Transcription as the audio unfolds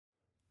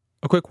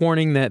A quick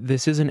warning that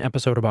this is an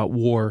episode about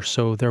war,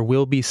 so there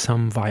will be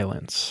some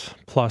violence,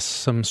 plus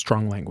some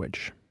strong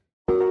language.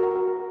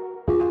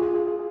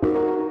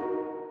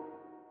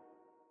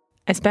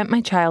 I spent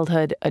my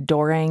childhood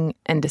adoring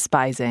and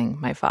despising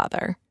my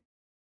father.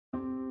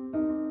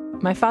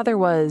 My father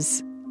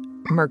was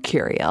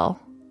mercurial,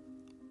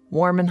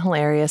 warm and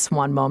hilarious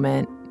one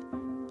moment,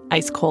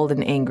 ice cold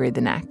and angry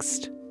the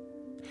next.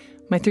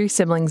 My 3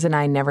 siblings and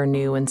I never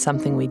knew when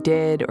something we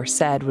did or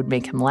said would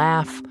make him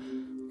laugh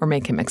or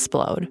make him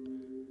explode.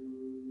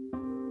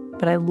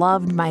 But I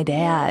loved my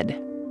dad,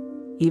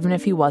 even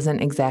if he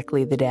wasn't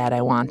exactly the dad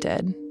I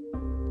wanted.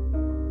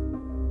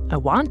 I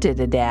wanted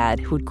a dad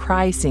who would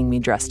cry seeing me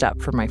dressed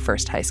up for my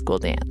first high school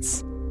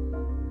dance.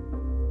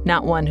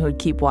 Not one who would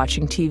keep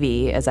watching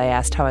TV as I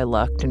asked how I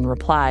looked and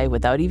reply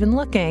without even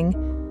looking,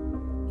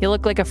 "You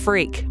look like a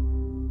freak."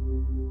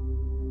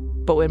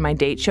 But when my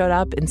date showed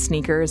up in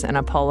sneakers and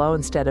a polo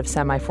instead of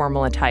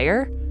semi-formal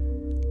attire,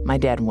 my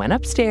dad went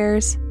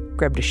upstairs,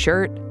 grabbed a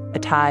shirt, a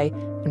tie,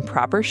 and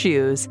proper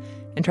shoes,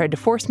 and tried to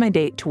force my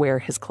date to wear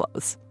his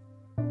clothes.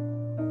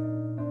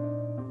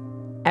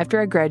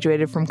 After I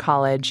graduated from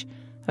college,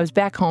 I was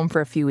back home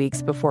for a few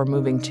weeks before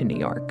moving to New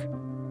York.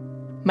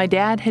 My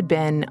dad had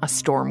been a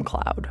storm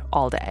cloud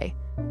all day,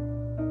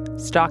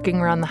 stalking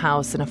around the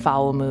house in a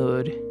foul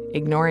mood,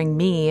 ignoring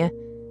me,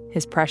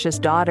 his precious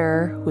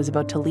daughter who was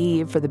about to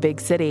leave for the big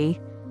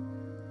city.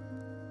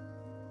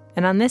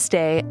 And on this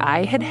day,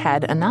 I had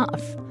had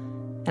enough.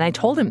 And I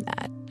told him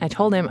that. I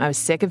told him I was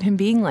sick of him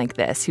being like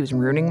this. He was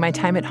ruining my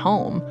time at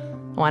home.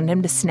 I wanted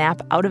him to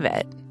snap out of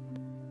it.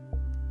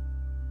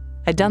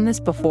 I'd done this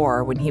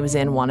before when he was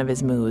in one of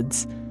his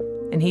moods,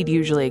 and he'd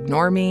usually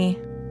ignore me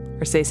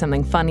or say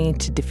something funny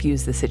to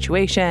diffuse the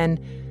situation,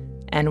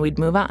 and we'd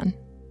move on.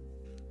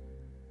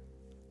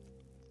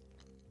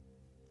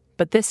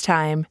 But this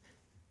time,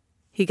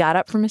 he got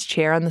up from his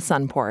chair on the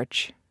sun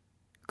porch,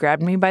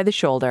 grabbed me by the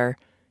shoulder,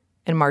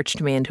 and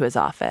marched me into his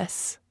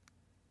office.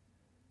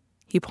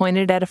 He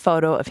pointed at a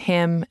photo of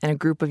him and a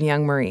group of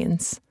young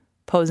Marines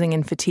posing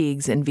in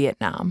fatigues in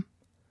Vietnam.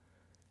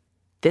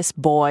 "This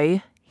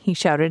boy," he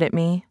shouted at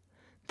me,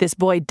 "this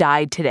boy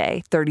died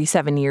today,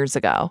 37 years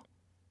ago."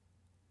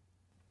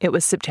 It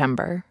was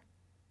September.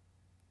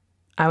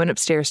 I went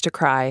upstairs to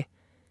cry,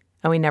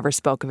 and we never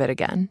spoke of it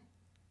again.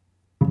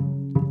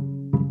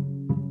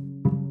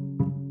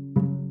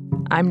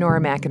 I'm Nora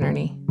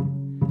McInerney,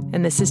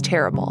 and this is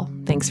Terrible,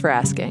 Thanks for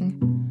Asking,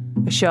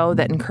 a show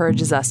that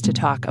encourages us to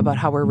talk about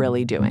how we're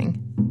really doing.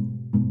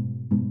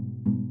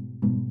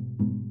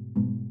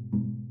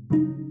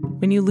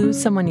 When you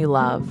lose someone you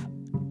love,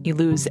 you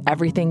lose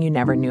everything you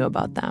never knew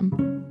about them.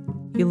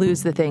 You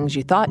lose the things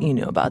you thought you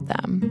knew about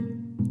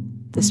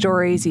them, the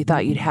stories you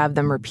thought you'd have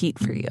them repeat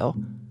for you,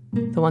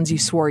 the ones you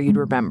swore you'd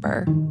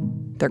remember.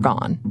 They're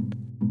gone.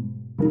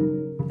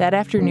 That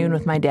afternoon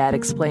with my dad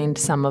explained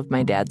some of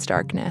my dad's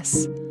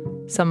darkness,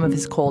 some of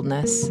his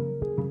coldness.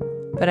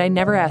 But I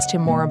never asked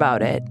him more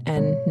about it,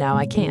 and now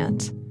I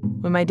can't.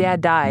 When my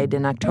dad died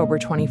in October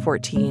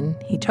 2014,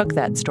 he took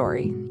that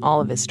story, all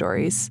of his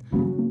stories,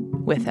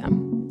 with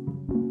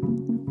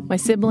him. My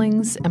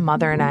siblings and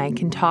mother and I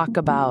can talk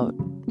about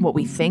what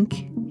we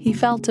think he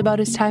felt about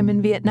his time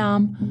in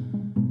Vietnam,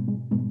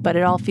 but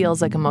it all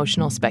feels like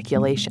emotional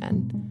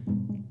speculation.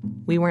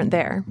 We weren't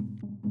there.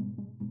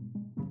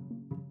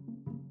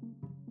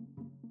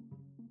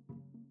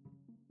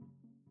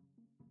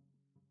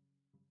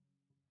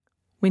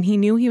 When he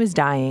knew he was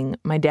dying,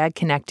 my dad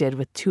connected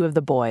with 2 of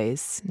the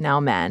boys, now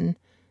men,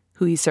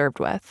 who he served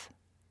with.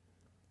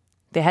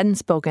 They hadn't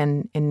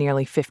spoken in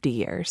nearly 50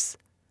 years.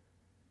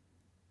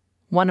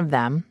 One of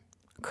them,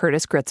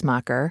 Curtis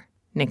Gritzmacher,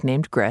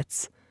 nicknamed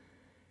Grits,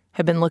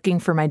 had been looking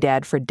for my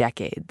dad for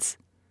decades.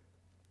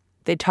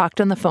 They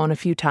talked on the phone a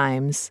few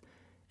times,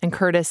 and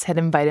Curtis had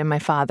invited my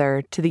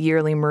father to the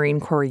yearly Marine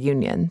Corps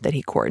reunion that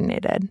he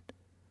coordinated.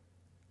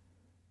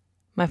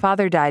 My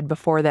father died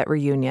before that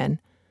reunion,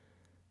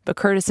 but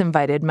Curtis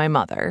invited my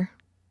mother,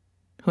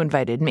 who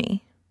invited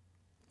me,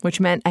 which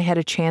meant I had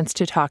a chance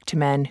to talk to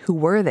men who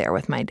were there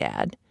with my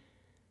dad,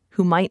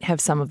 who might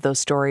have some of those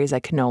stories I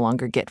could no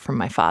longer get from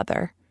my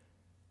father.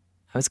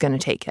 I was going to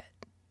take it.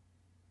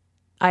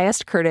 I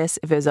asked Curtis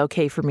if it was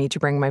okay for me to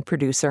bring my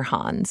producer,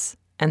 Hans,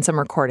 and some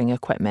recording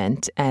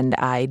equipment, and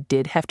I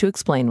did have to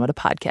explain what a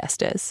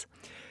podcast is.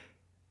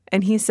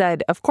 And he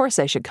said, of course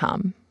I should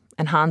come,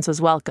 and Hans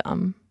was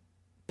welcome,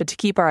 but to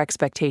keep our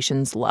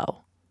expectations low.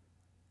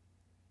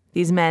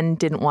 These men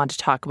didn't want to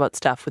talk about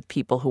stuff with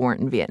people who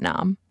weren't in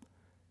Vietnam.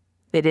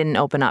 They didn't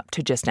open up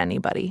to just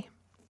anybody.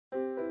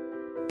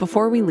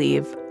 Before we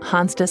leave,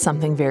 Hans does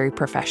something very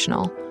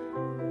professional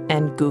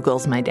and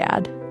Googles my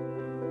dad.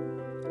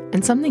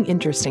 And something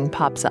interesting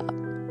pops up.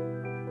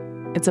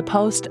 It's a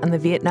post on the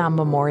Vietnam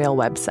Memorial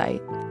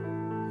website,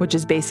 which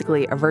is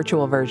basically a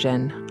virtual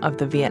version of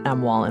the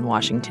Vietnam Wall in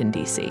Washington,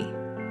 D.C.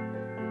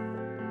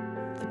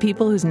 The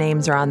people whose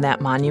names are on that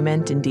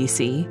monument in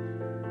D.C.,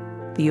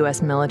 the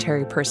U.S.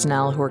 military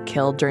personnel who were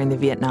killed during the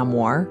Vietnam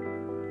War,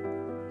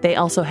 they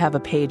also have a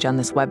page on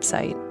this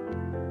website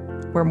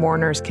where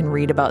mourners can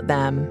read about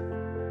them,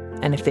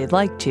 And if they'd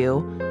like to,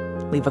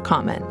 leave a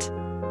comment,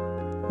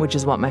 which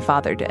is what my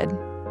father did.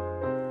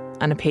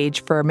 On a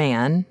page for a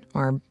man,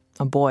 or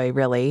a boy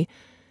really,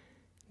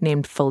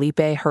 named Felipe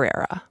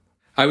Herrera.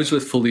 I was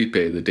with Felipe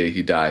the day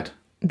he died.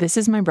 This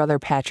is my brother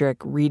Patrick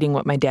reading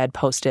what my dad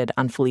posted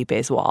on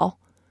Felipe's wall,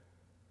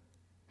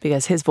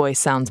 because his voice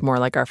sounds more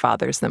like our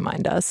father's than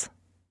mine does.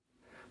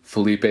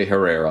 Felipe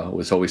Herrera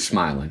was always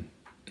smiling,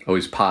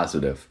 always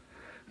positive,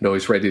 and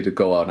always ready to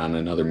go out on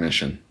another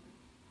mission.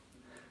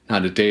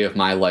 Not a day of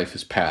my life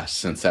has passed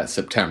since that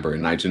September,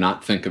 and I do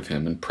not think of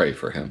him and pray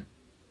for him.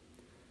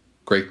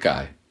 Great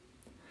guy.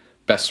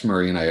 Best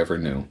Marine I ever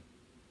knew.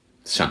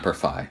 Semper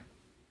Fi.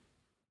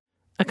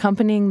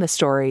 Accompanying the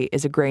story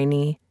is a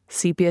grainy,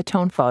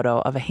 sepia-tone photo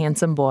of a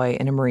handsome boy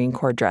in a Marine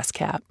Corps dress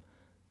cap.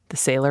 The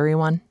sailory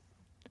one.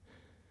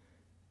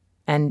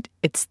 And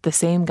it's the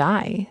same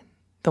guy,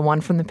 the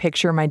one from the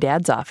picture in my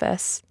dad's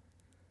office.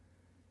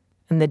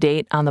 And the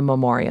date on the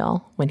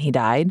memorial, when he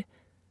died,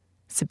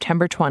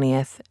 September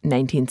 20th,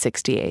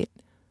 1968.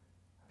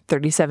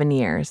 37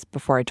 years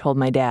before I told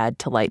my dad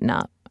to lighten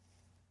up.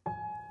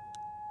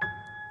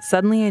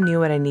 Suddenly I knew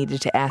what I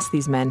needed to ask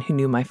these men who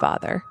knew my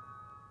father.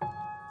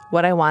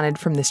 What I wanted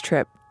from this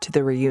trip to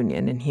the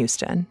reunion in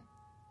Houston.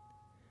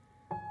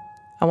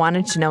 I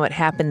wanted to know what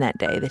happened that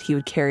day that he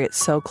would carry it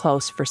so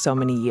close for so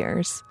many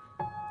years.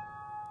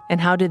 And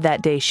how did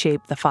that day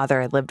shape the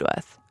father I lived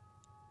with?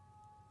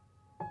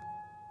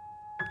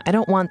 I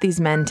don't want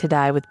these men to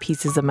die with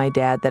pieces of my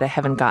dad that I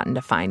haven't gotten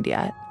to find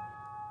yet.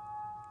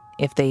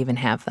 If they even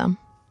have them.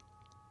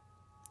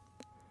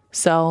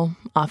 So,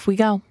 off we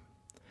go.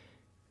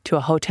 To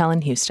a hotel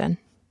in Houston.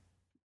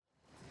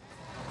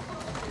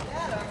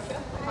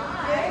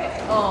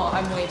 Oh,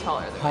 I'm way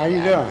taller than How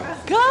you doing?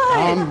 Good!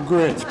 I'm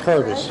great. It's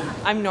Curtis.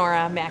 I'm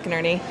Nora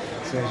McInerney.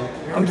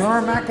 I'm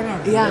Nora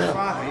McInerney.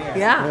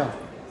 Yeah.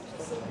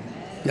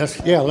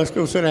 Let's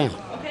go sit down.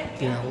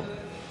 Okay.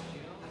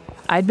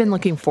 I'd been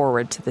looking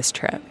forward to this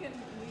trip,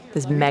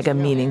 this mega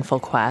meaningful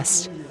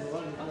quest.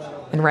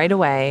 And right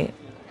away,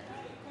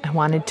 I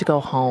wanted to go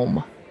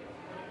home.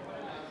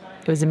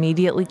 It was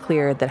immediately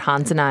clear that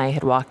Hans and I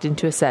had walked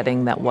into a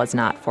setting that was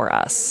not for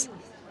us.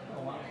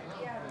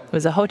 It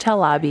was a hotel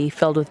lobby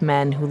filled with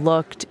men who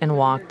looked and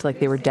walked like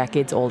they were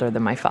decades older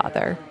than my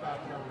father,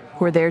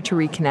 who were there to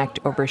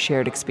reconnect over a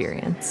shared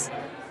experience.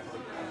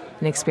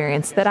 An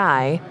experience that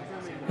I,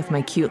 with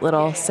my cute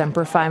little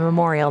Semper Fi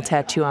memorial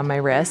tattoo on my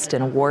wrist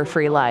and a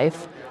war-free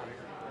life,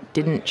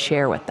 didn't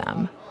share with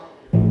them.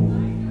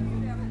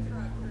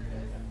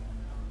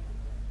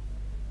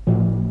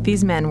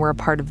 These men were a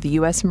part of the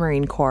U.S.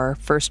 Marine Corps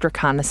 1st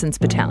Reconnaissance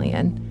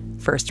Battalion,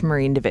 1st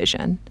Marine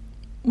Division.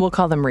 We'll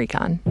call them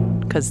Recon,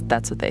 because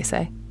that's what they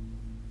say.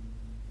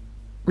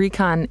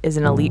 Recon is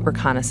an elite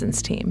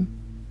reconnaissance team.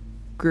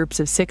 Groups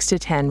of 6 to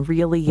 10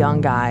 really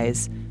young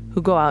guys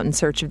who go out in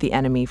search of the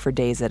enemy for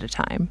days at a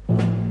time.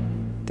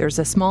 There's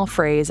a small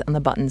phrase on the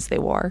buttons they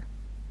wore.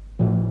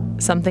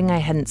 Something I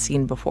hadn't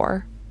seen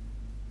before.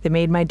 They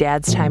made my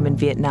dad's time in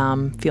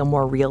Vietnam feel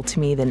more real to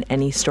me than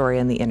any story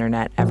on the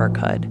internet ever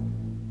could.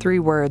 3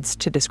 words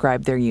to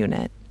describe their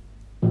unit.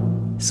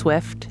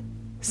 Swift,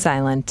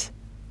 silent,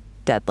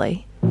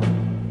 deadly.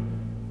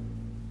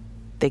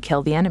 They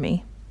kill the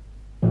enemy.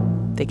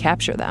 They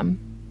capture them.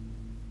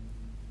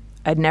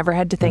 I'd never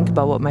had to think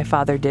about what my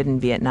father did in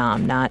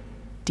Vietnam, not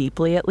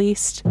deeply at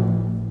least,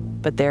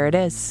 but there it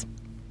is.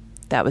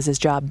 That was his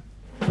job.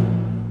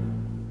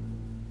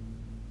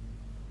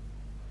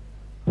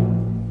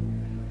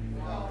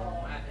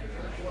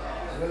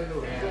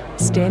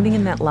 Standing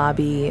in that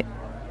lobby,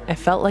 I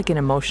felt like an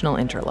emotional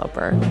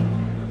interloper.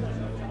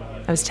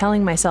 I was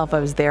telling myself I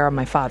was there on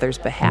my father's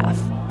behalf,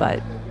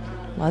 but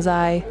was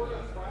I?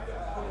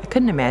 I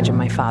couldn't imagine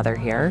my father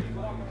here.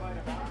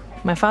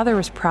 My father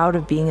was proud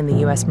of being in the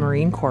U.S.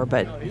 Marine Corps,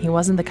 but he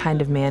wasn't the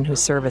kind of man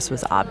whose service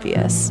was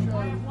obvious.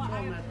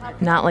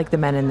 Not like the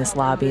men in this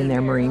lobby in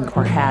their Marine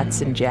Corps hats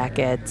and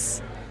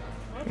jackets,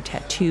 their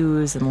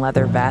tattoos and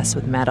leather vests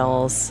with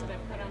medals.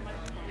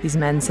 These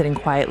men sitting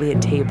quietly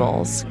at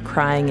tables,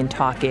 crying and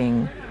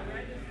talking,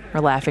 or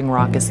laughing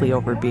raucously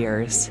over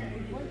beers.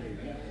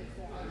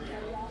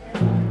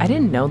 I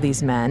didn't know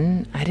these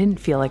men. I didn't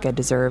feel like I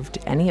deserved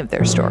any of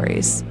their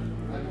stories.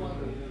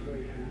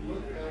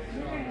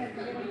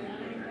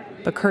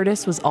 But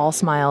Curtis was all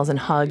smiles and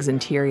hugs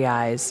and teary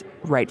eyes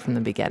right from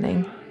the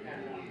beginning.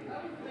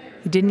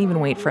 He didn't even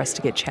wait for us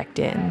to get checked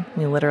in.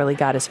 We literally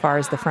got as far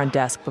as the front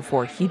desk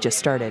before he just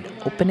started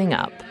opening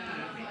up.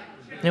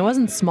 And it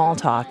wasn't small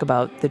talk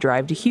about the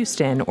drive to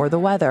Houston or the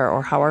weather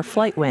or how our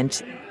flight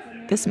went.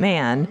 This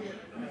man,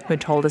 who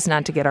had told us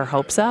not to get our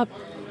hopes up,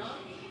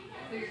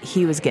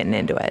 he was getting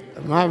into it.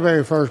 My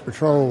very first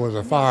patrol was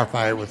a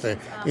firefight with the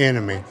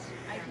enemy,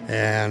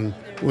 and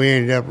we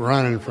ended up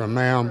running from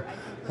them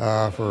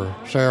for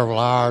several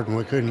hours, and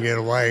we couldn't get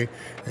away.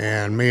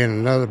 And me and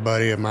another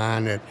buddy of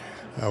mine that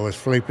was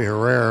Felipe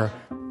Herrera.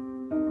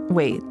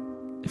 Wait,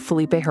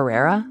 Felipe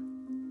Herrera?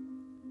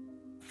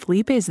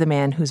 Felipe is the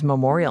man whose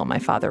memorial my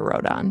father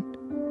wrote on.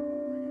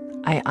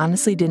 I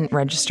honestly didn't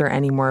register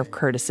any more of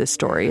Curtis's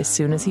story. As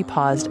soon as he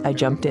paused, I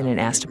jumped in and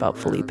asked about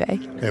Felipe.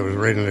 It was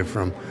originally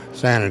from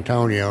San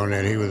Antonio, and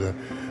then he was a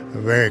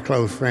very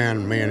close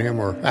friend. Me and him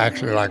were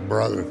actually like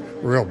brothers,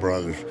 real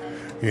brothers,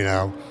 you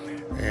know.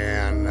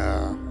 And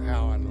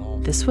how I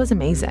lost. This was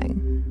amazing,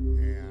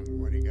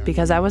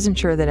 because I wasn't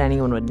sure that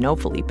anyone would know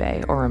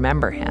Felipe or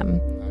remember him,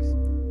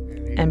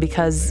 and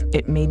because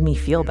it made me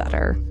feel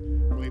better,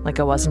 like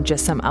I wasn't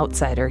just some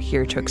outsider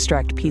here to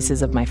extract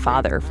pieces of my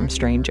father from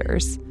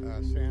strangers.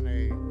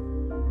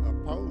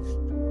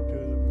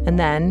 And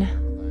then,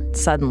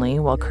 suddenly,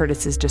 while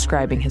Curtis is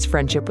describing his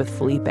friendship with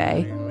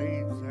Felipe,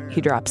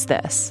 he drops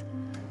this.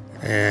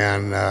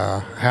 And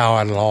how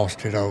I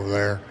lost it over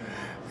there,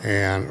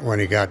 and when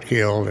he got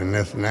killed and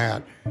this and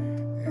that.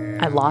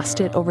 I lost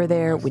it over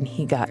there when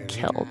he got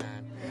killed.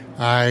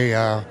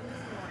 I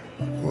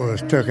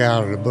was took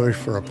out of the bush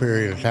for a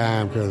period of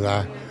time because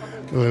I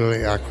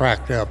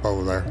cracked up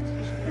over there.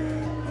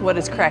 What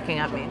does cracking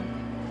up mean?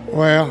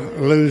 Well,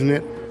 losing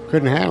it,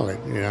 couldn't handle it,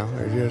 you know.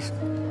 It just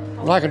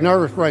like a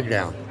nervous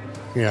breakdown,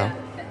 you know.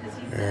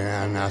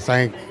 And I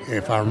think,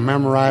 if I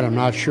remember right, I'm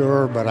not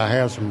sure, but I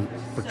have some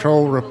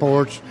patrol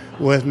reports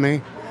with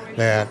me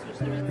that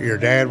your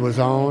dad was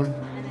on,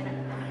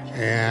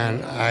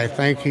 and I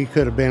think he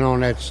could have been on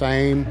that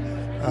same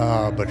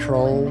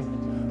patrol.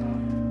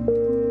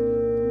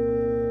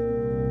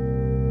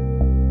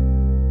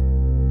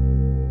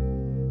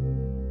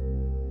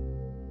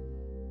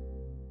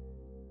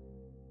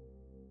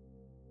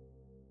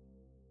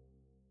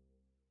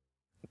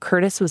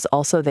 Curtis was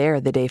also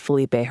there the day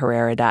Felipe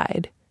Herrera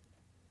died.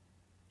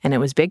 And it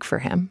was big for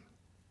him.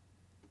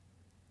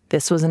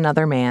 This was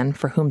another man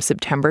for whom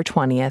September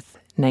 20th,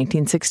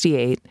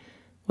 1968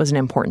 was an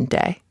important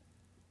day.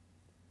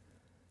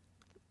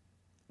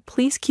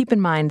 Please keep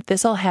in mind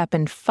this all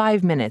happened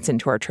 5 minutes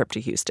into our trip to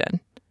Houston.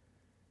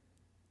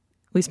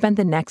 We spent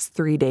the next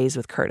 3 days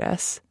with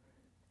Curtis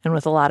and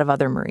with a lot of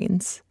other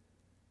Marines.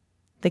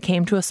 They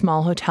came to a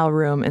small hotel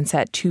room and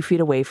sat 2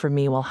 feet away from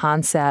me while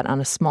Hans sat on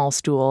a small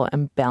stool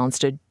and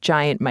balanced a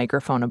giant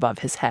microphone above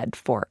his head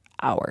for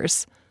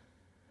hours.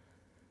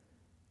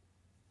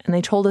 And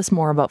they told us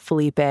more about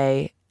Felipe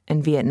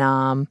and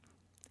Vietnam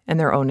and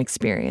their own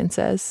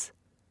experiences.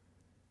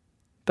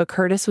 But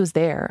Curtis was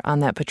there on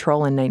that patrol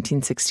in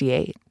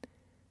 1968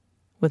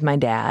 with my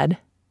dad,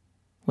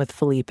 with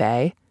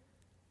Felipe,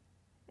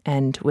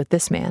 and with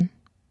this man.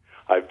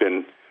 I've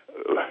been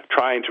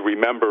trying to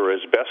remember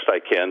as best I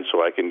can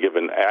so I can give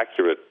an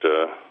accurate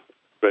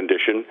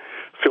rendition,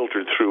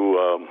 filtered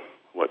through,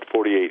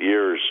 48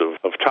 years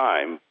of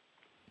time.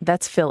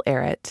 That's Phil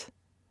Arrett.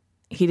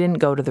 He didn't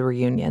go to the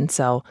reunion,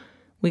 so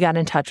we got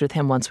in touch with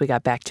him once we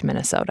got back to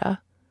Minnesota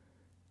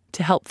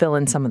to help fill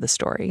in some of the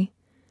story.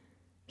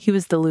 He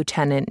was the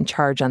lieutenant in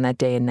charge on that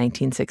day in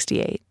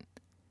 1968.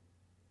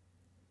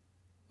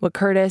 What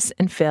Curtis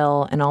and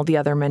Phil and all the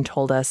other men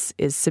told us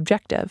is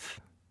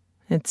subjective.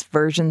 It's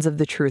versions of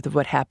the truth of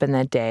what happened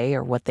that day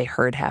or what they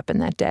heard happen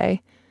that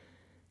day.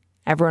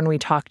 Everyone we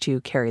talked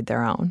to carried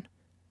their own.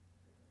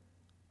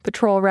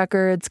 Patrol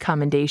records,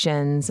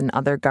 commendations, and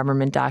other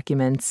government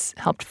documents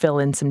helped fill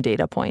in some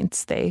data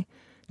points. They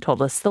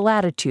told us the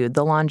latitude,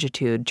 the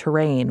longitude,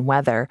 terrain,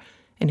 weather,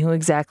 and who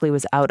exactly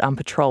was out on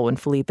patrol when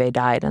Felipe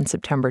died on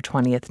September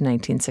 20th,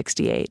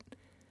 1968.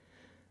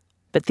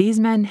 But these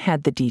men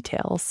had the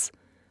details,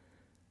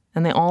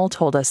 and they all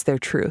told us their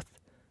truth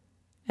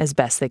as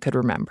best they could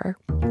remember.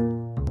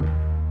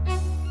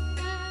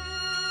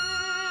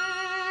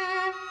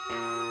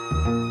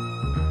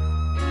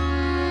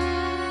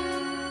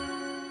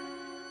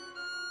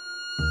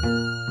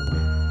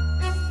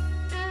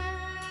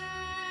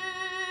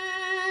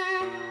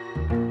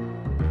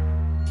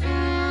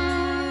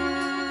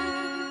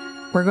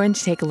 We're going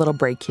to take a little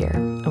break here,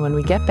 and when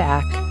we get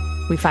back,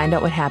 we find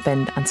out what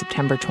happened on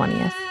September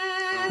 20th,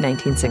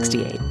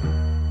 1968.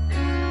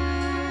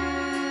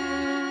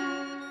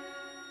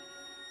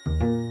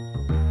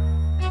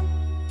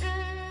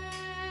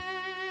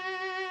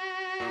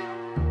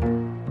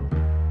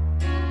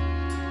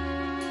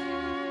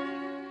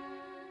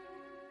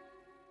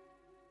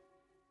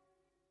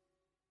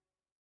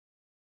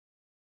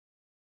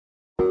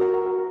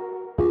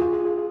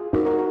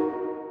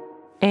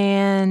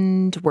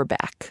 And we're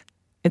back.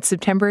 It's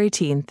September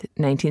 18th,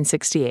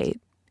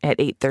 1968, at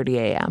 8:30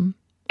 a.m.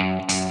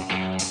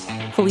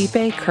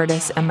 Felipe,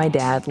 Curtis, and my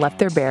dad left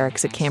their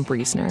barracks at Camp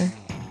Reesner,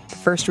 the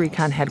 1st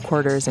Recon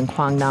headquarters in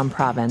Quang Nam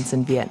Province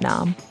in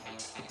Vietnam,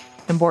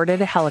 and boarded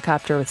a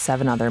helicopter with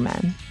 7 other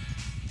men.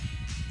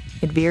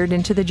 It veered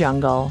into the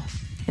jungle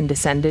and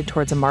descended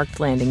towards a marked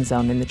landing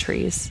zone in the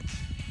trees.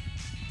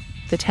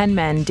 The 10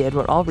 men did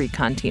what all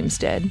recon teams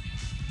did.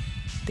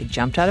 They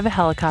jumped out of a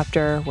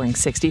helicopter wearing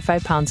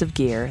 65 pounds of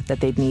gear that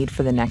they'd need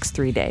for the next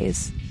 3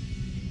 days.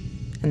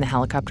 And the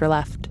helicopter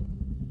left.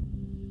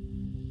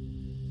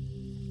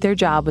 Their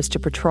job was to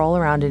patrol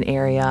around an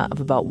area of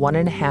about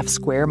 1.5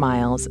 square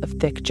miles of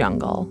thick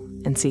jungle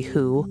and see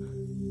who,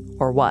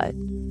 or what,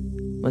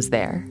 was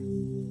there.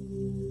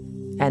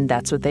 And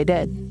that's what they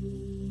did.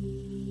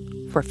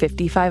 For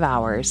 55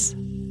 hours,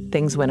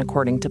 things went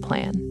according to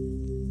plan.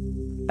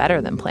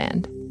 Better than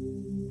planned.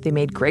 They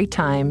made great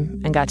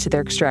time and got to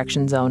their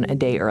extraction zone a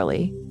day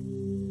early.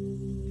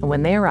 And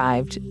when they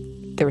arrived,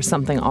 there was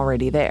something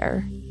already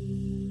there.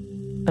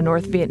 A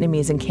North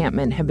Vietnamese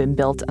encampment had been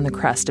built on the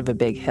crest of a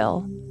big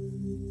hill.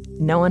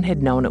 No one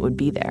had known it would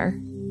be there.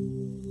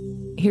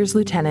 Here's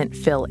Lieutenant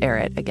Phil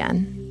Arrett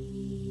again.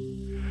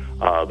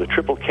 The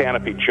triple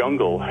canopy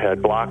jungle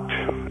had blocked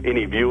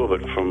any view of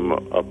it from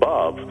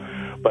above,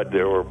 but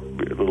there were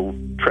little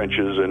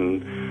trenches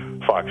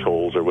and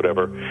foxholes or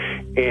whatever,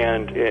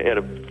 and at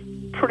a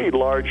pretty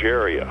large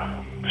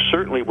area,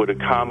 certainly would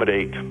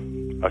accommodate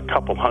a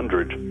couple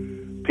hundred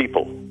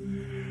people.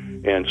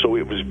 And so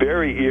it was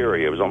very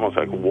eerie. It was almost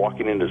like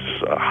walking into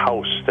a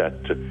house that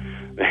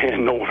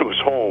and no one was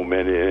home,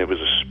 and it was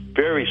a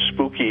very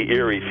spooky,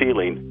 eerie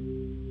feeling.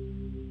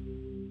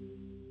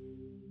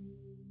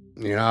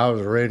 You know, I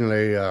was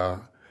originally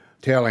a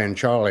tail-end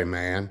Charlie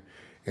man,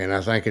 and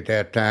I think at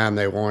that time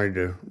they wanted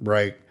to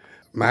break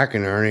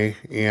McInerney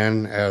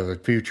in as a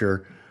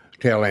future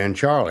tail-end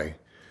Charlie.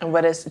 And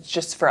what is,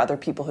 just for other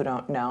people who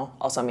don't know,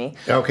 also me,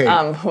 okay.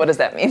 What does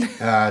that mean?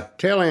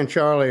 Tail-end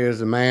Charlie is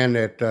the man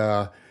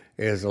that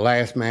is the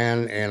last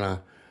man in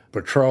a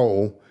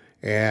patrol,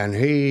 and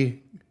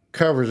he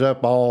covers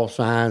up all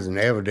signs and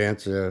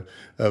evidence of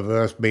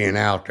us being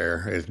out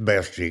there as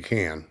best he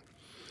can,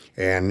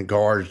 and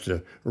guards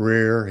the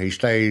rear. He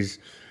stays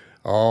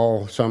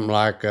something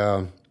like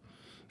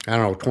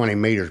 20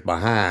 meters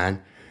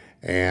behind,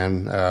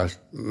 and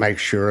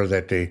makes sure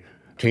that the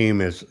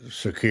team is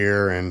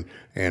secure and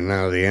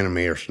none of the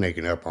enemy are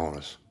sneaking up on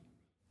us.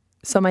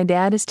 So my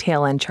dad is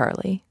tail end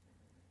Charlie.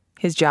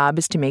 His job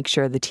is to make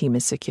sure the team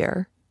is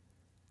secure,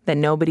 that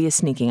nobody is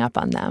sneaking up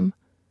on them.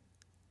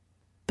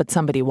 But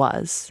somebody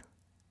was.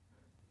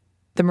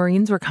 The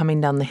Marines were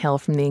coming down the hill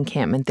from the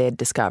encampment they had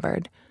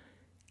discovered,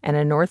 and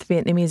a North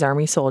Vietnamese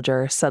Army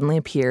soldier suddenly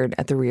appeared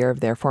at the rear of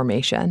their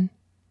formation,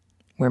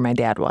 where my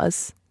dad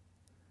was.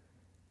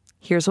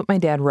 Here's what my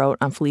dad wrote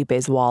on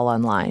Felipe's wall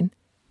online.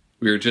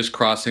 We were just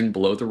crossing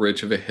below the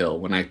ridge of a hill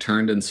when I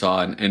turned and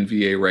saw an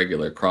NVA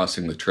regular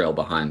crossing the trail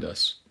behind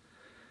us.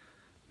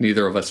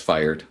 Neither of us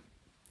fired.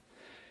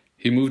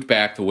 He moved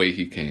back the way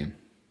he came.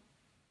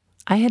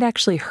 I had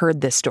actually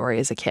heard this story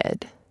as a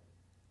kid,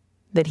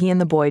 that he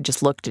and the boy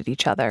just looked at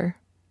each other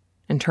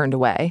and turned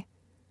away.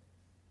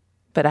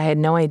 But I had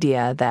no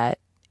idea that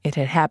it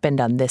had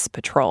happened on this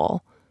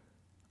patrol,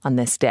 on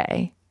this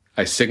day.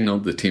 I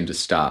signaled the team to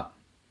stop.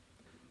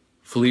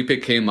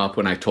 Felipe came up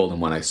when I told him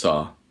what I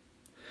saw.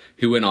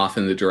 He went off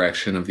in the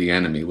direction of the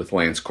enemy with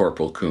Lance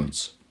Corporal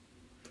Kuntz.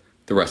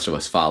 The rest of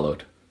us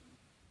followed.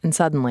 And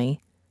suddenly,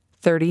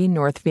 30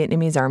 North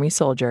Vietnamese Army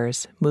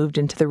soldiers moved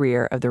into the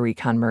rear of the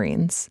Recon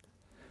Marines.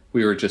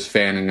 We were just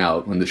fanning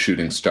out when the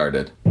shooting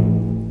started.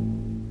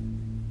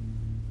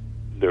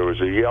 There was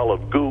a yell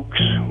of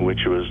gooks,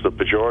 which was the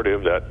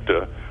pejorative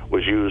that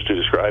was used to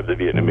describe the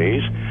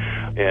Vietnamese,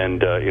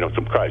 and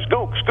some cries,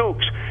 gooks,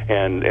 gooks,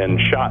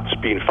 and shots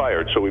being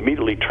fired. So we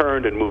immediately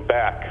turned and moved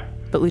back.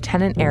 But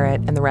Lieutenant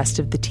Arrett and the rest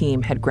of the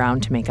team had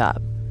ground to make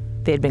up.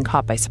 They had been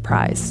caught by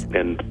surprise.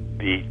 And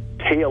the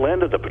tail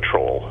end of the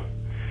patrol,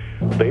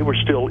 they were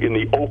still in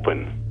the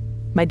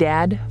open. My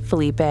dad,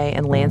 Felipe,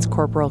 and Lance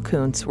Corporal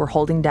Kuntz were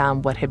holding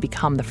down what had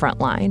become the front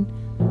line.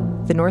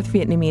 The North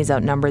Vietnamese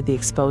outnumbered the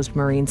exposed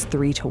Marines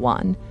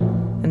 3-1,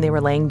 and they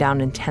were laying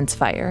down intense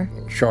fire.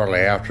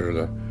 Shortly after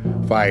the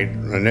fight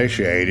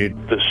initiated,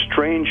 the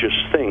strangest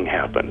thing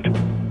happened.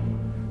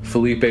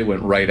 Felipe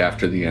went right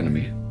after the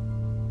enemy.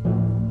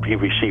 He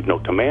received no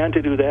command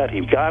to do that.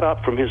 He got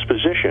up from his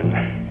position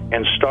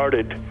and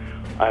started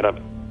at a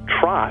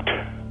trot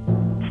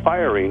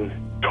firing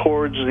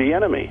towards the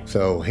enemy.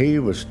 So he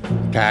was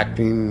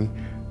tacking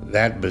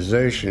that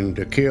position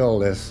to kill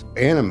this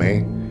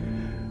enemy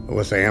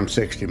with the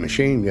M60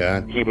 machine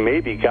gun. He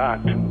maybe got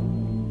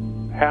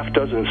half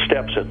dozen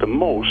steps at the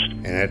most.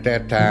 And at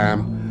that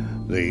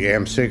time, the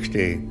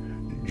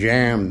M60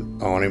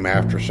 jammed on him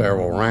after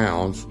several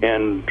rounds.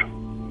 And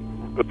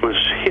it was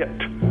hit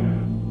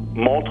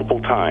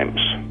multiple times.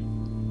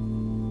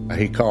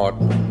 He caught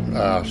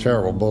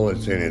several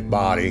bullets in his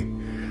body,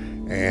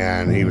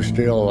 and he was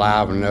still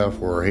alive enough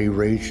where he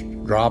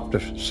dropped to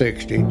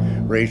 60,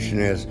 reached in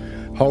his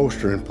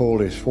holster and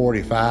pulled his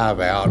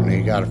 .45 out, and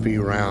he got a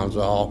few rounds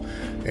off,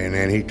 and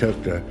then he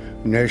took the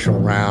initial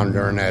round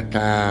during that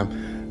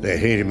time that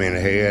hit him in the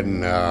head,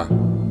 and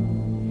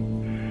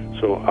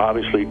so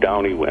obviously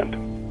down he went.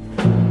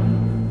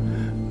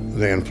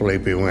 Then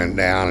Felipe went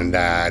down and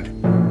died.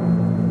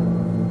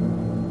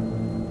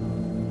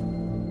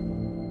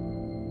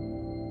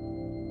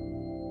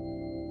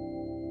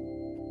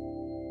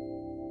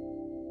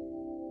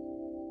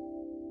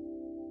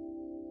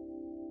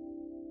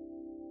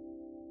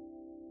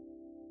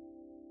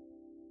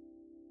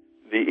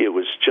 It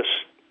was just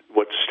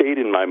what stayed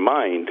in my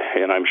mind,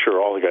 and I'm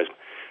sure all the guys,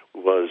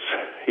 was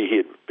he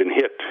had been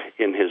hit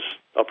in his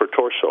upper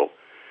torso.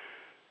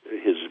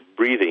 His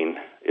breathing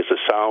is a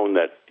sound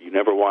that you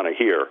never want to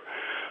hear.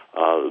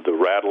 The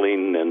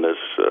rattling and this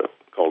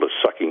called a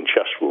sucking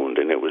chest wound,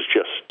 and it was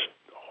just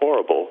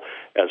horrible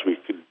as we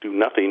could do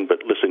nothing but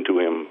listen to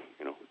him,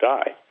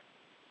 die.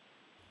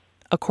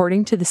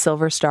 According to the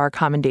Silver Star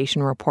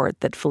Commendation Report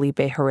that Felipe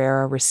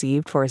Herrera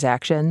received for his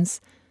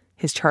actions,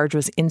 his charge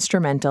was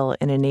instrumental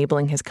in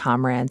enabling his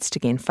comrades to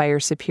gain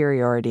fire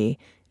superiority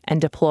and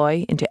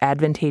deploy into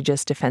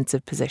advantageous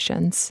defensive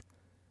positions.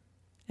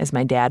 As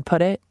my dad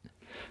put it,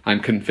 I'm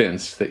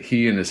convinced that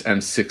he and his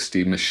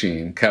M60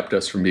 machine kept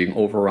us from being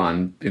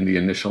overrun in the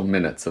initial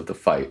minutes of the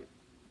fight.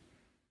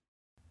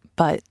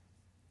 But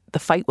the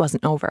fight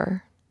wasn't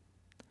over.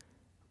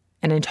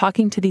 And in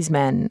talking to these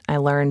men, I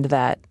learned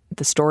that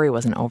the story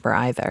wasn't over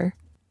either.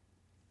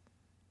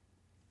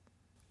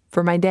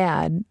 For my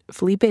dad,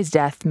 Felipe's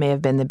death may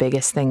have been the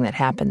biggest thing that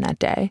happened that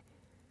day.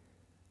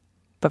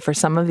 But for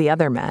some of the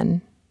other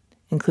men,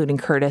 including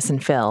Curtis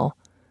and Phil,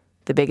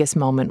 the biggest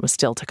moment was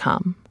still to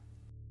come.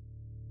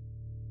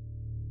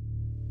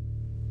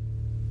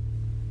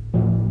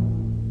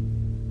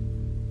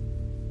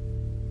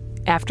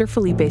 After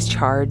Felipe's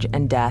charge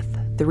and death,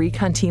 the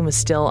recon team was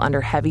still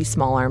under heavy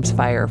small arms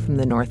fire from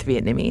the North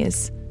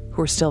Vietnamese,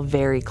 who were still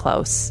very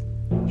close,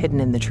 hidden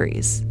in the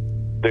trees.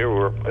 There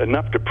were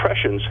enough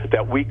depressions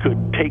that we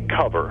could take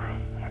cover,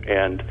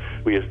 and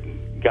we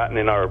had gotten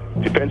in our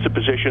defensive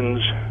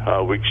positions,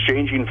 we're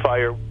exchanging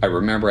fire. I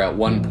remember at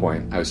one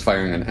point I was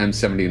firing an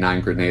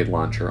M79 grenade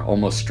launcher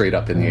almost straight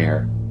up in the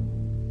air.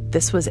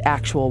 This was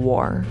actual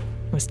war.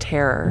 It was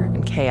terror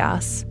and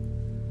chaos.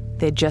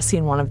 They had just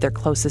seen one of their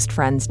closest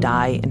friends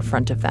die in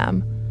front of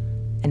them,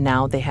 and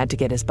now they had to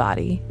get his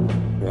body.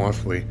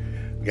 Once we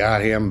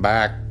got him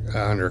back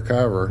under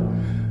cover,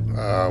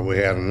 we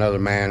had another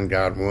man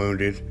got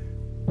wounded.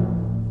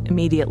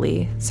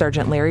 Immediately,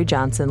 Sergeant Larry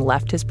Johnson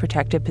left his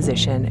protected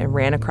position and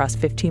ran across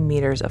 15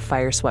 meters of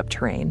fire-swept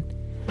terrain.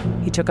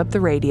 He took up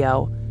the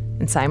radio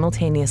and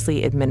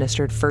simultaneously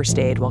administered first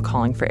aid while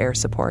calling for air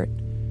support.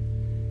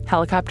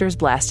 Helicopters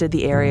blasted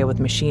the area with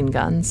machine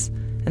guns,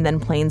 and then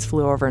planes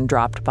flew over and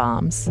dropped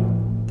bombs.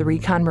 The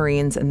recon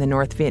Marines and the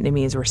North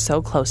Vietnamese were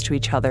so close to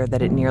each other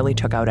that it nearly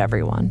took out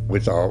everyone. We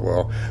thought,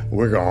 well,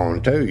 we're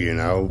going too,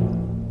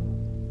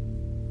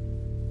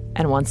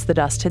 And once the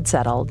dust had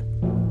settled,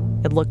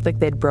 it looked like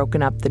they'd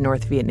broken up the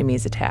North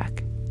Vietnamese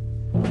attack.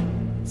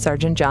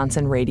 Sergeant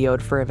Johnson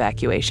radioed for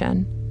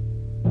evacuation.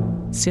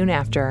 Soon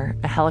after,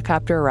 a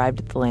helicopter arrived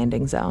at the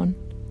landing zone.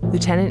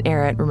 Lieutenant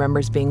Arrett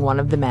remembers being one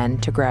of the men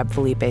to grab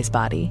Felipe's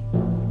body.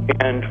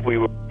 And we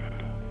were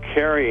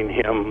carrying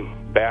him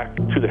back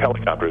to the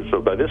helicopter. So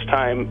by this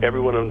time,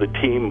 everyone on the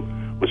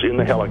team was in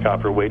the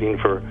helicopter waiting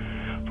for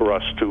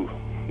us to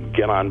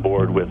get on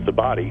board with the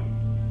body.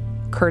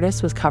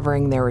 Curtis was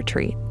covering their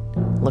retreat,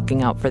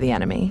 looking out for the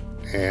enemy.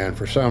 And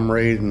for some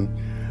reason,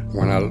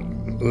 when I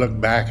looked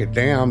back at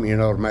them,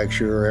 to make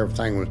sure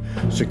everything was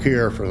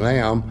secure for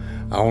them,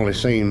 I only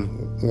seen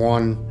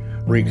one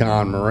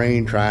recon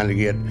Marine trying to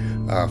get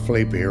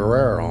Felipe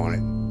Herrera on it.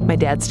 My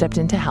dad stepped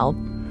in to help.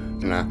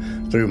 And I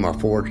threw my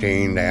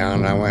 14 down,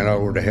 and I went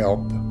over to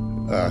help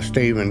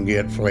Stephen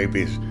get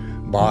Felipe's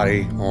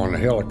body on the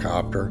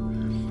helicopter.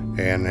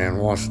 And then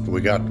once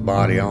we got the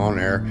body on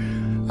there,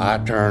 I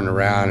turned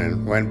around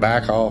and went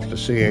back off the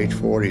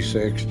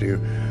CH-46 to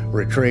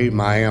retrieve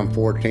my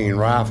M14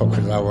 rifle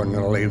because I wasn't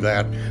going to leave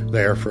that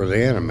there for the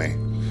enemy.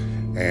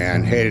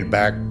 And headed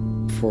back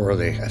for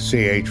the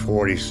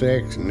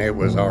CH-46, and it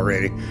was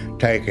already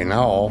taken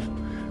off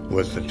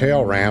with the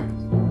tail ramp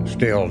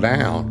still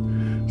down.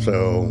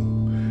 So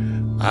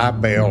I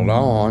bailed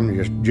on,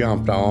 just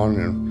jumped on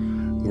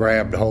and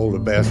grabbed a hold the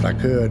best I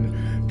could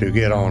to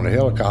get on the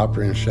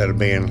helicopter instead of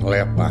being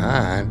left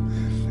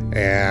behind.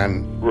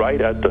 And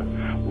right at the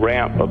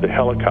ramp of the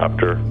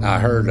helicopter, I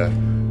heard a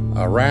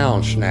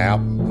round snap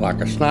like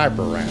a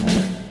sniper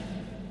round.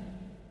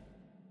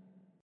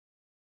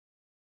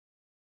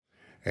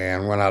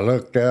 And when I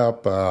looked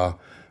up,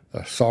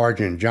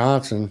 Sergeant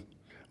Johnson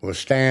was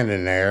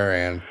standing there,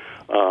 and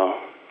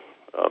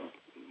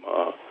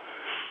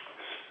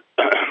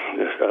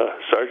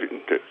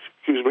Sergeant,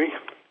 excuse me,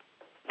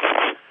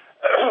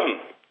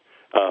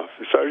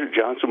 Sergeant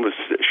Johnson was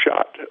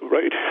shot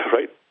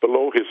right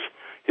below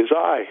his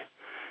eye,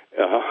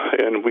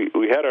 and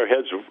we had our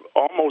heads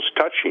almost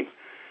touching,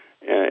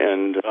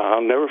 and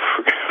I'll never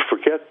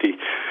forget the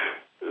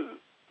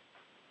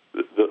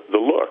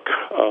look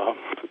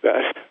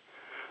that.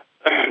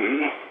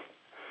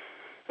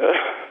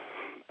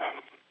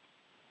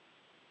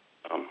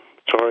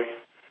 Sorry.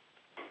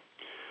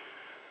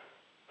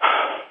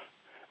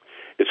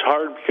 It's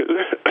hard because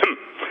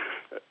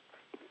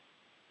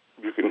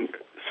you can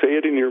say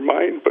it in your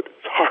mind, but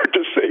it's hard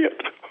to say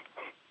it.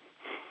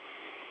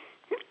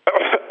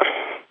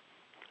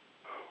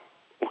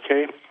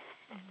 Okay?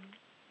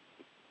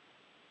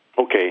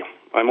 Okay,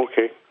 I'm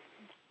okay.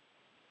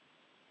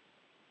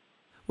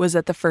 Was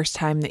that the first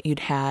time that you'd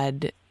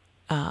had,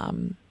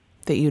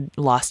 that you'd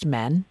lost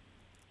men?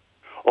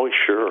 Oh,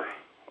 sure.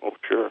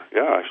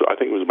 Yeah, I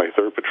think it was my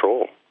third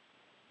patrol.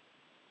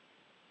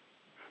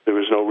 There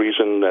was no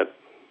reason that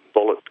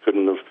bullets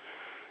couldn't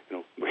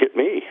have, hit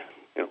me.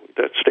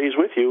 That stays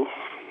with you.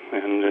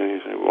 And you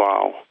say,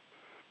 wow.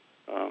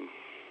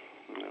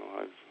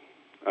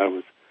 I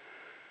was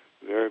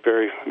very,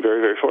 very,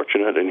 very, very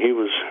fortunate, and he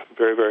was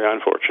very, very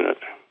unfortunate.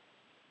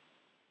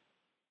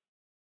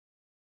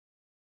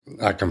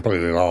 I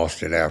completely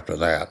lost it after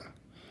that.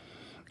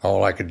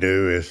 All I could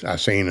do is, I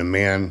seen the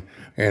men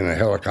in the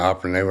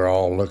helicopter, and they were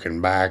all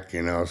looking back,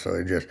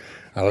 so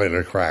I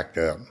literally cracked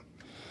up.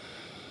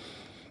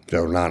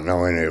 So not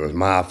knowing it was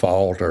my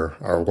fault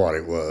or what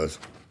it was.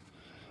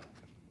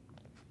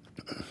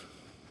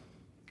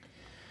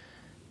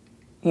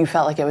 You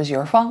felt like it was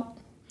your fault?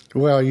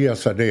 Well,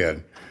 yes, I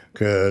did,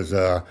 because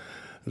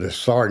the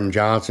Sergeant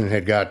Johnson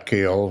had got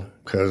killed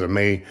because of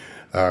me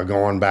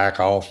going back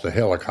off the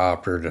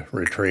helicopter to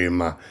retrieve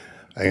my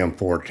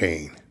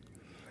M14.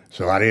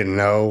 So I didn't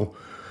know,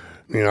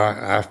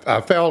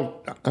 I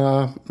felt,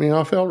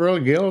 I felt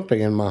really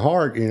guilty in my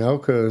heart,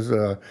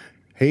 because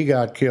he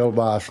got killed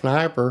by a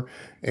sniper,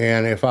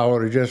 and if I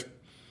would have just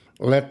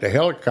let the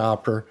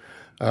helicopter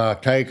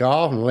take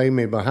off and leave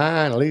me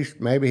behind, at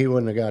least maybe he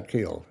wouldn't have got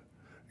killed,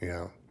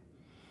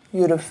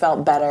 You'd have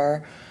felt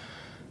better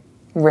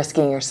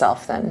risking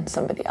yourself than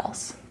somebody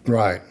else.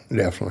 Right,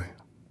 definitely.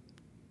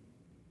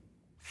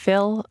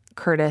 Phil,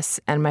 Curtis,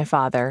 and my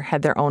father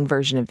had their own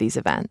version of these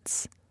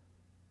events.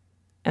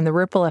 And the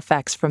ripple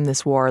effects from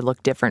this war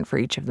look different for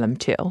each of them,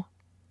 too.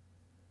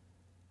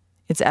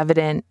 It's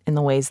evident in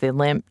the ways they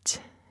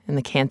limped, in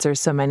the cancers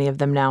so many of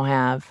them now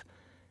have,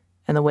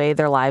 and the way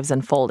their lives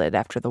unfolded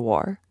after the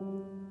war.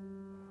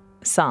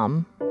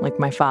 Some, like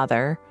my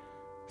father,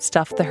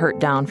 stuffed the hurt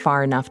down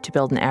far enough to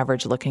build an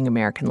average-looking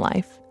American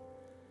life.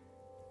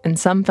 And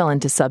some fell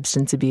into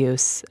substance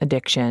abuse,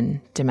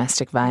 addiction,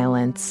 domestic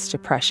violence,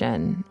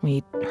 depression.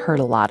 We heard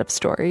a lot of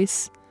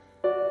stories.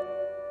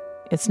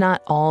 It's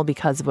not all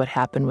because of what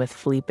happened with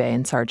Felipe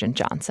and Sergeant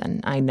Johnson.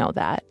 I know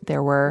that.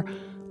 There were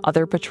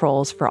other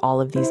patrols for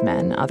all of these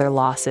men, other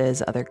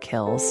losses, other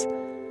kills.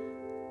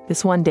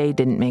 This one day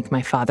didn't make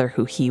my father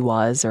who he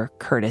was, or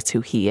Curtis who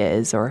he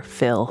is, or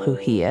Phil who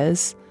he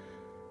is.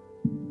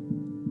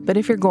 But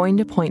if you're going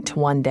to point to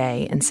one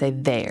day and say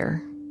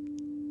there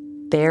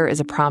is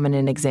a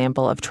prominent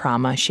example of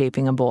trauma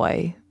shaping a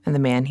boy and the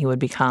man he would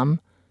become,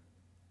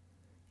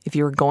 if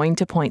you were going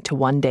to point to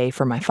one day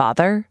for my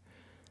father,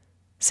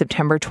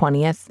 September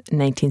 20th,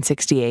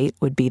 1968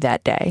 would be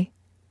that day.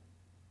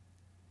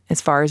 As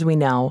far as we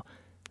know,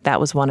 that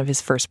was one of his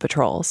first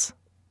patrols.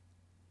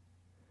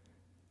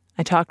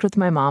 I talked with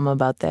my mom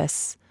about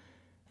this,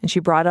 and she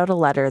brought out a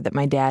letter that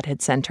my dad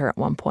had sent her at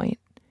one point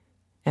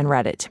and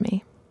read it to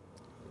me.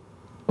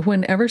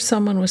 Whenever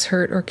someone was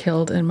hurt or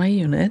killed in my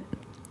unit,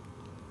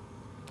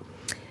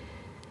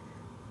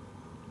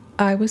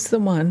 I was the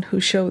one who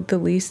showed the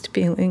least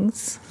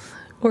feelings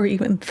or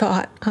even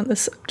thought on the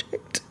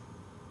subject.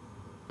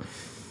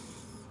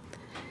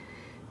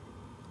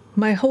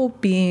 My whole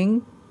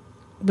being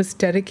was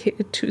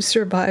dedicated to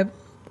survival.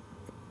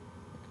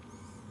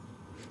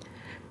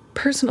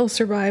 Personal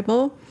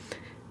survival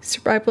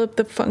of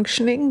the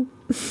functioning,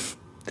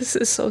 this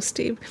is so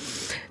Steve,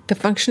 the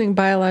functioning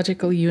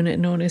biological unit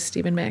known as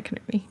Stephen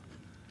McInerney,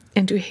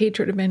 and to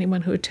hatred of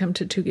anyone who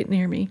attempted to get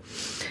near me.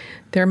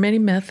 There are many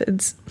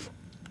methods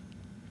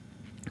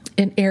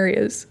and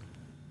areas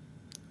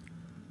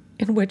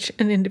in which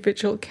an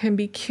individual can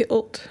be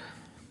killed.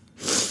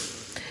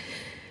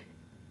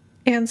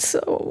 And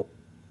so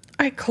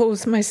I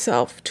closed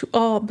myself to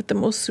all but the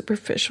most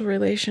superficial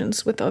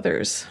relations with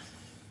others.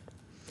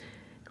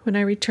 When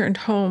I returned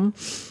home,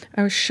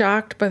 I was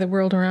shocked by the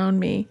world around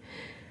me.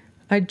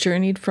 I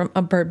journeyed from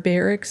a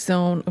barbaric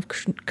zone of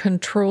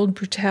controlled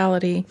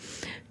brutality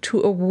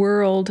to a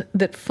world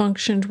that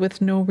functioned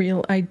with no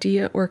real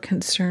idea or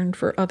concern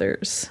for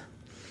others.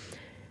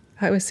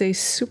 I was a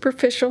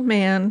superficial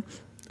man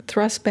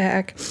thrust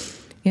back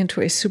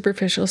into a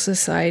superficial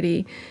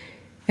society,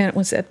 and it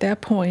was at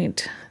that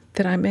point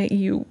that I met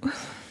you.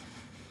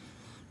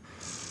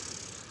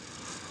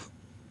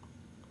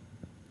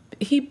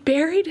 He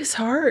buried his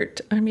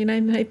heart. I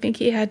think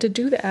he had to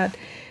do that.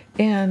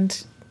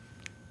 And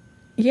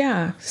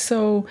yeah,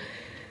 so...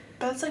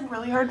 That's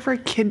really hard for a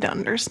kid to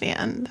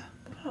understand.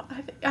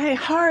 I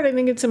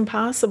think it's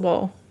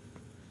impossible.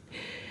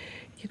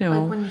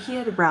 When he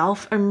had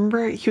Ralph, I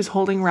remember he was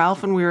holding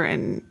Ralph and we were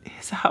in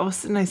his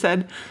house, and I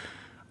said,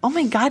 "Oh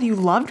my God, you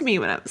loved me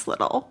when I was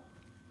little."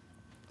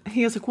 And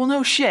he was like, "Well,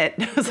 no shit."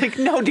 I was like,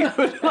 "No, dude."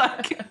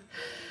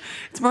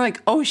 It's more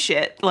like, "Oh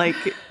shit."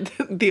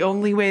 The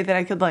only way that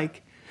I could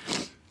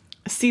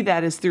see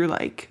that is through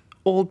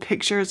old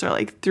pictures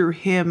or through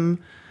him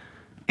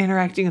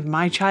interacting with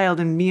my child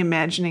and me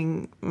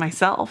imagining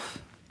myself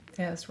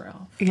as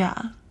Ralph. Yeah.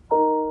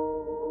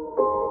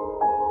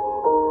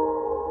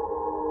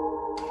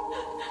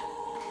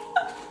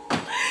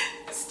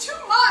 It's too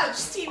much,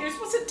 Steve. You're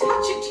supposed to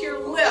touch it to your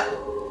lip.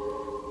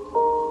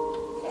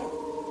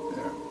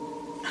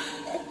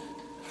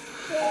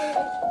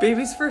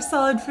 Baby's first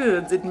solid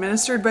foods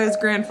administered by his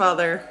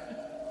grandfather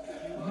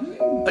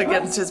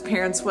against his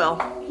parents' will.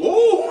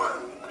 Oh!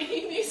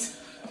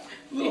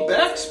 A little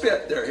back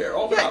spit there. Here,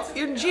 open up.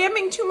 You're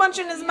jamming too much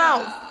in his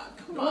mouth.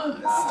 Come on,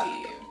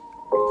 Steve.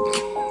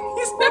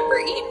 He's never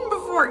eaten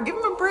before. Give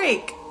him a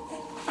break.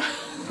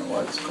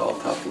 what's called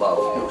tough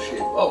love. He'll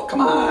shape. Oh,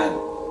 come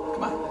on.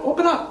 Come on.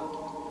 Open up.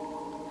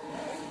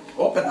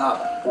 Open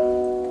up.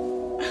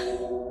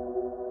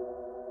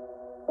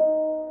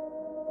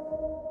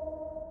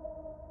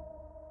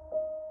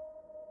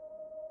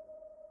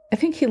 I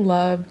think he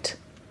loved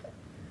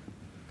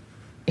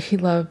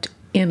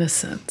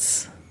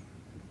innocence.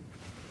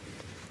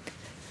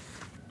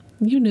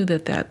 You knew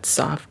that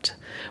soft,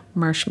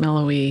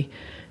 marshmallowy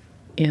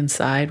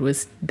inside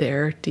was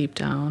there deep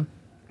down.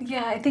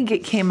 Yeah, I think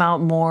it came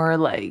out more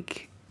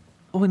like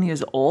when he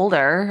was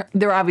older.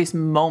 There were obvious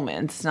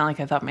moments. It's not like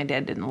I thought my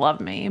dad didn't love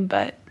me,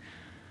 but,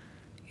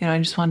 I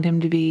just wanted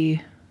him to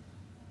be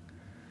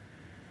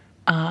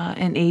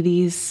an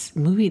 80s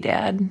movie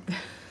dad.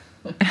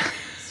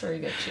 Sorry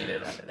you got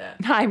cheated out of that.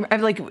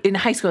 I'm like, in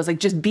high school, I was like,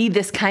 just be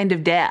this kind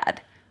of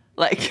dad.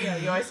 Like, Yeah,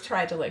 you always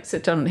tried to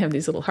sit down and have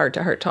these little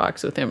heart-to-heart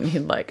talks with him, and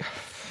he'd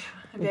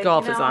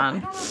golf is on. I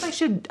don't know if I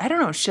should. I don't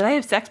know. Should I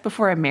have sex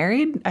before I'm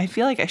married? I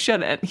feel like I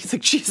shouldn't. He's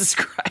like, Jesus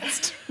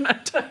Christ. I'm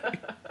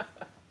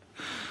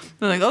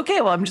like,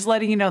 okay, well, I'm just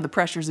letting you know the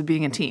pressures of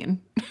being a teen.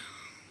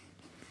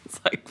 It's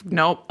like,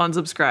 nope,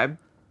 unsubscribe.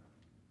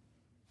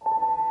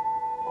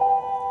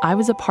 I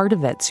was a part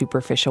of that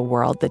superficial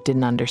world that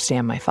didn't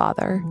understand my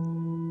father.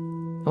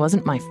 It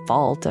wasn't my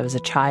fault. I was a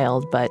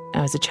child, but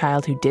I was a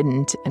child who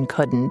didn't and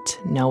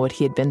couldn't know what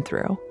he had been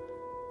through.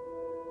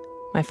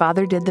 My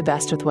father did the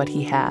best with what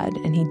he had,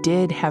 and he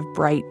did have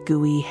bright,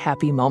 gooey,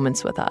 happy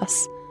moments with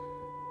us.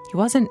 He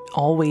wasn't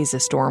always a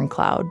storm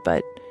cloud,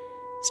 but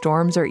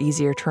storms are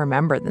easier to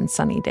remember than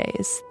sunny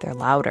days. They're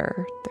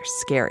louder, they're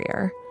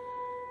scarier.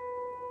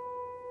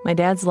 My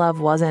dad's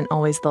love wasn't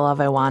always the love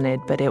I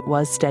wanted, but it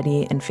was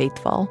steady and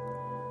faithful.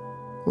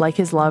 Like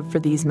his love for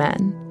these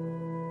men,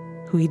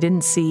 who he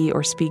didn't see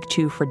or speak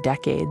to for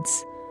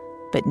decades,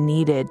 but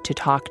needed to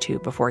talk to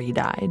before he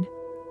died.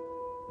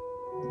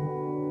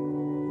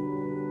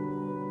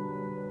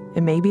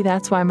 And maybe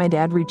that's why my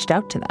dad reached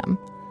out to them.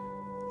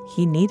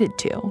 He needed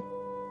to.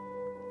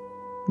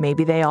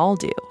 Maybe they all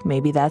do.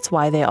 Maybe that's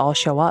why they all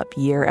show up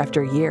year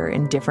after year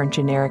in different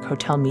generic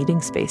hotel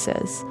meeting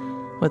spaces,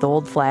 with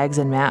old flags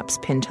and maps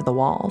pinned to the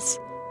walls.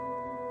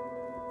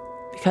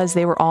 Because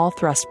they were all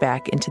thrust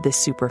back into this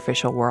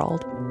superficial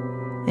world.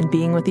 And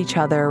being with each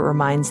other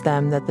reminds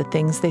them that the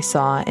things they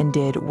saw and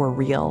did were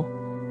real,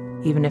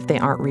 even if they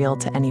aren't real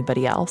to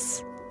anybody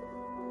else.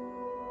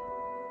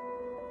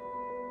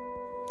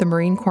 The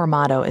Marine Corps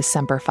motto is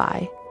Semper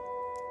Fi,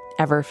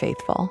 ever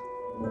faithful.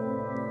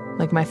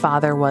 Like my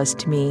father was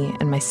to me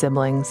and my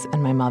siblings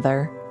and my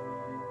mother,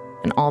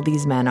 and all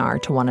these men are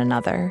to one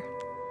another,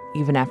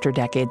 even after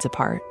decades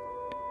apart.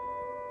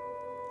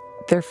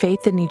 Their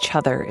faith in each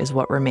other is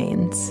what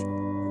remains,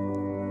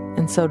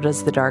 and so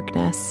does the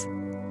darkness.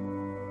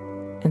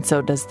 And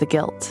so does the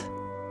guilt.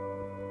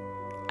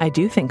 I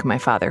do think my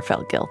father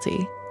felt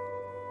guilty.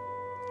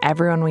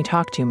 Everyone we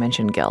talked to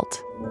mentioned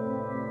guilt.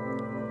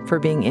 For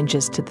being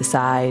inches to the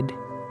side,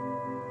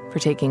 for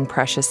taking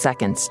precious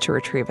seconds to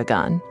retrieve a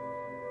gun,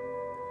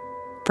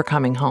 for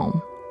coming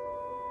home.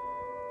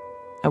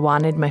 I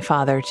wanted my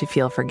father to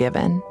feel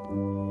forgiven.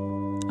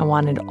 I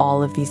wanted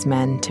all of these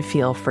men to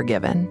feel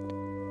forgiven.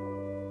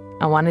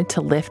 I wanted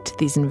to lift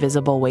these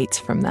invisible weights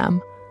from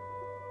them.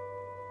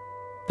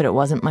 But it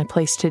wasn't my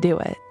place to do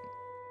it.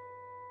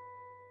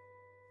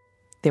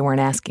 They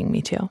weren't asking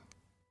me to.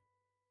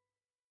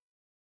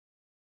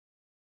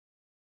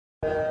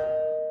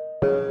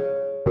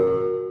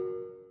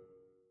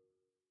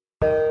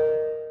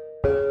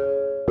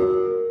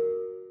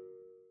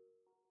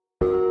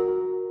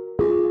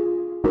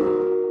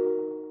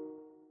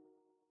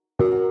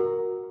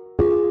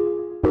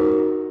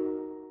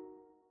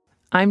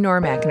 I'm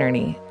Nora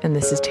McInerney, and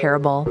this is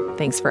Terrible.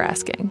 Thanks for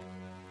asking.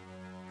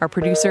 Our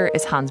producer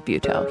is Hans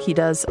Buetow. He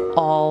does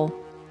all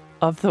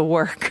of the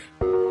work.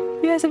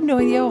 You guys have no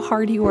idea how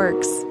hard he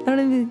works. I don't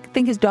even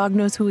think his dog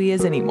knows who he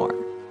is anymore.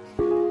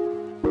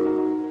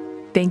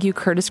 Thank you,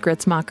 Curtis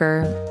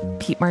Gritzmacher,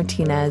 Pete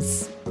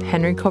Martinez,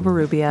 Henry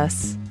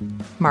Covarrubias,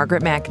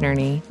 Margaret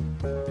McInerney,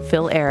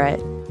 Phil Arrett,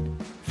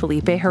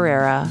 Felipe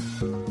Herrera,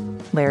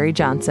 Larry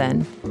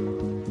Johnson,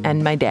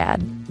 and my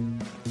dad,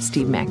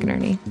 Steve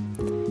McInerney.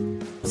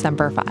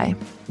 Semper Fi.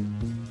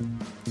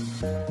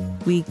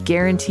 We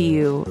guarantee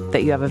you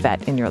that you have a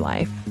vet in your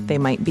life. They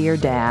might be your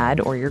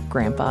dad or your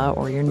grandpa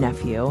or your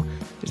nephew.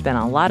 There's been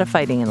a lot of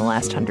fighting in the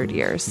last 100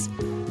 years.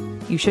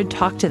 You should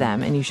talk to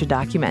them and you should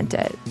document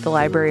it. The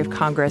Library of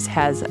Congress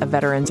has a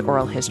Veterans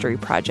Oral History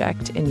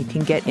Project, and you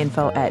can get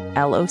info at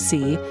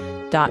loc.gov/vets.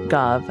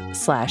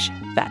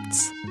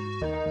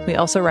 We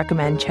also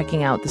recommend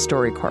checking out the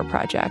StoryCorps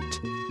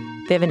Project.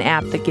 They have an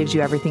app that gives you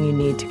everything you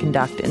need to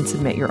conduct and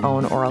submit your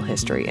own oral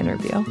history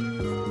interview.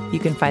 You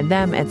can find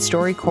them at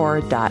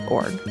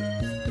storycorps.org.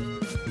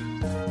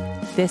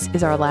 This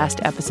is our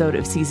last episode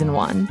of Season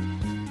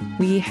 1.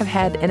 We have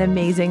had an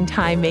amazing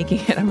time making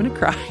it. I'm going to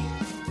cry.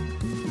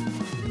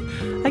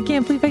 I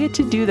can't believe I get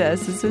to do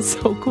this. This is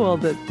so cool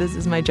that this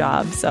is my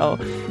job. So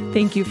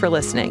thank you for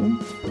listening.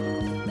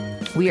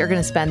 We are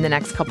going to spend the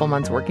next couple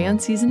months working on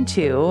season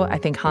 2. I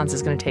think Hans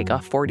is going to take a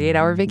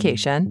 48-hour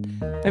vacation.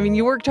 I mean,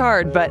 you worked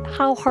hard, but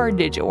how hard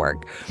did you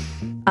work?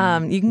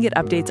 You can get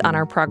updates on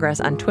our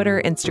progress on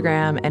Twitter,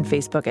 Instagram, and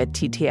Facebook at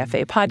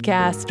TTFA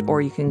Podcast,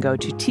 or you can go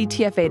to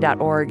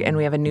ttfa.org, and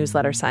we have a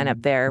newsletter sign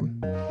up there.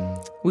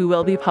 We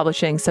will be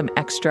publishing some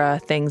extra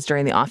things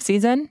during the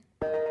off-season.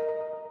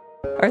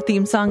 Our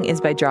theme song is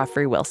by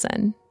Joffrey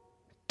Wilson.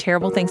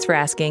 Terrible Thanks for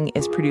Asking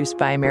is produced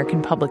by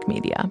American Public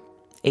Media,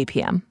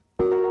 APM.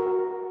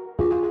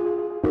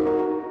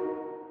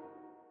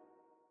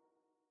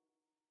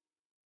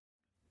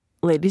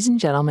 Ladies and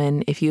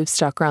gentlemen, if you have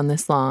stuck around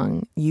this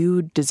long,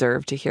 you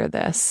deserve to hear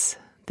this.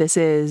 This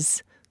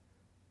is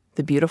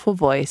the beautiful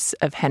voice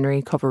of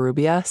Henry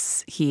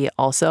Covarrubias. He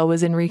also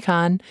was in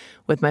Recon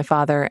with my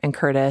father and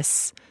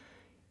Curtis.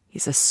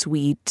 He's a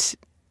sweet,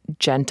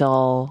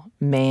 gentle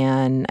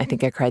man. I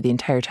think I cried the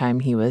entire time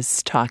he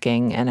was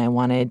talking, and I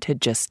wanted to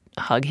just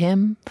hug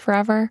him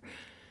forever.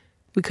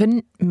 We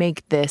couldn't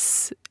make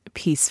this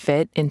piece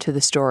fit into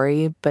the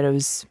story, but it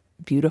was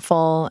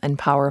beautiful and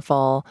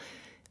powerful.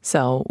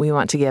 So we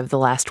want to give the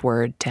last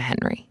word to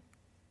Henry.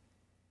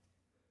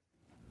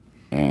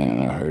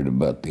 And I heard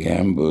about the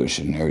ambush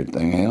and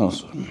everything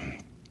else.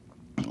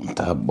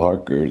 Todd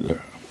Barker,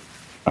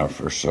 our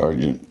first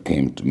sergeant,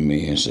 came to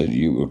me and said,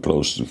 "You were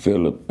close to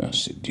Philip." I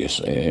said,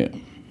 "Yes, I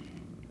am."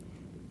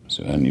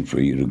 So I need for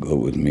you to go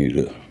with me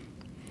to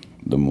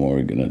the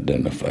morgue and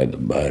identify the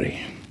body.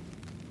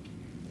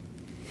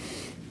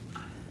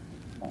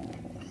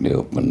 They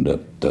opened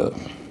up the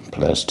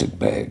plastic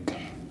bag.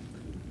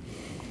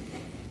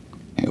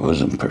 It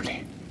wasn't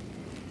pretty.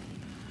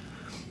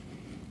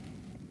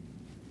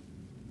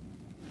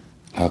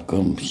 How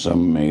come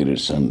some made it,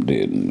 some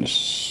didn't?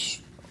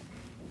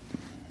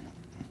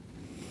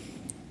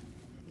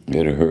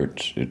 It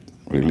hurts. It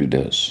really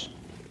does.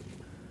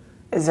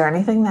 Is there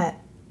anything that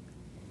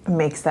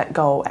makes that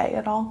go away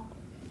at all?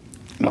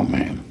 No,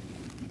 ma'am.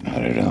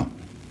 Not at all.